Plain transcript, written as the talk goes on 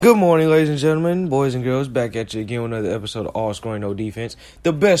Good morning, ladies and gentlemen, boys and girls. Back at you again with another episode of All Scoring No Defense,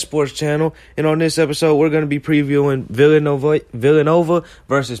 the best sports channel. And on this episode, we're going to be previewing Villanova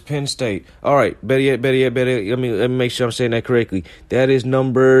versus Penn State. All right, better yet. Let me make sure I'm saying that correctly. That is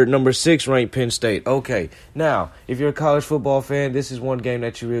number 6 ranked Penn State. Okay, now if you're a college football fan, this is one game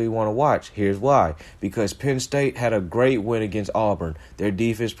that you really want to watch. Here's why: because Penn State had a great win against Auburn. Their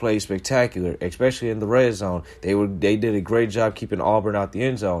defense played spectacular, especially in the red zone. They did a great job keeping Auburn out the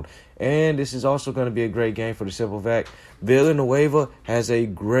end zone. And this is also going to be a great game for the simple fact Villanova has they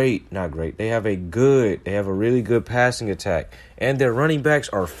have a really good passing attack, and their running backs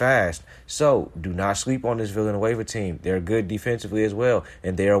are fast. So do not sleep on this Villanova team. They're good defensively as well,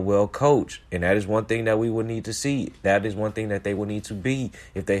 and they are well coached. And that is one thing that we will need to see. That is one thing that they will need to be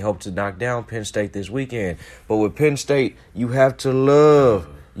if they hope to knock down Penn State this weekend. But with Penn State, you have to love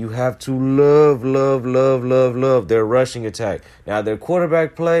their rushing attack. Now, their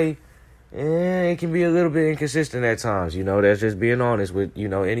quarterback play, it can be a little bit inconsistent at times. That's just being honest with,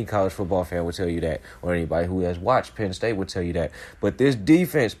 any college football fan would tell you that, or anybody who has watched Penn State would tell you that. But this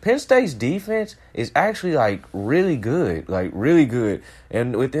defense, Penn State's defense is actually, really good.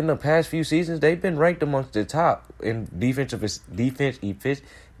 And within the past few seasons, they've been ranked amongst the top in defensive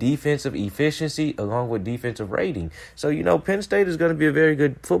efficiency along with defensive rating. So, Penn State is going to be a very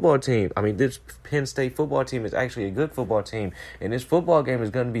good football team. I mean, this Penn State football team is actually a good football team, and this football game is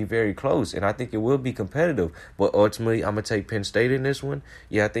going to be very close, and I think it will be competitive. But ultimately, I'm going to take Penn State in this one.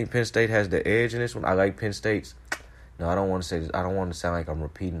 Yeah, I think Penn State has the edge in this one. I like Penn State's. No, I don't want to say this. I don't want to sound like I'm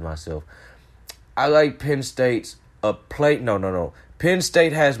repeating myself. I like Penn State's No. Penn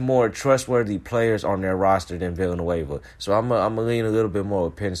State has more trustworthy players on their roster than Villanova. So I'm going to lean a little bit more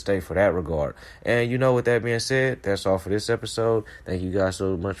with Penn State for that regard. And with that being said, that's all for this episode. Thank you guys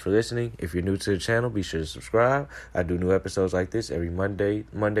so much for listening. If you're new to the channel, be sure to subscribe. I do new episodes like this every Monday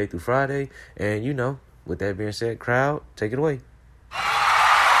through Friday. And with that being said, crowd, take it away.